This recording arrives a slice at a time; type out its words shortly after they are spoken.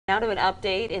Now to an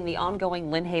update in the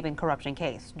ongoing Lynn Haven corruption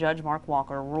case. Judge Mark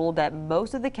Walker ruled that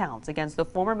most of the counts against the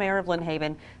former mayor of Lynn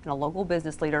Haven and a local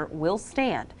business leader will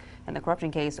stand, and the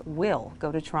corruption case will go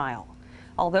to trial.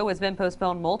 Although it's been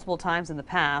postponed multiple times in the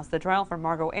past, the trial for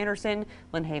Margot Anderson,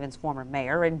 Lynn Haven's former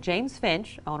mayor, and James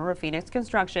Finch, owner of Phoenix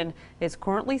Construction, is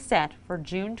currently set for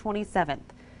June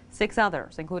 27th. 6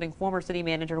 others, including former city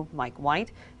manager Mike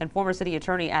White and former city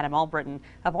attorney Adam Albritton,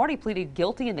 have already pleaded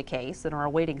guilty in the case and are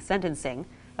awaiting sentencing.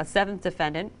 A 7th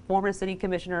defendant, former city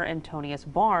commissioner Antonius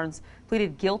Barnes,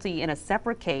 pleaded guilty in a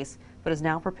separate case but is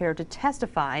now prepared to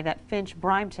testify that Finch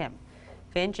bribed him.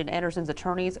 Finch and Anderson's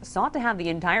attorneys sought to have the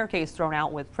entire case thrown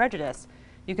out with prejudice.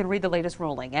 You can read the latest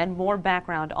ruling and more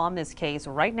background on this case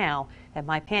right now at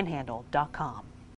mypanhandle.com.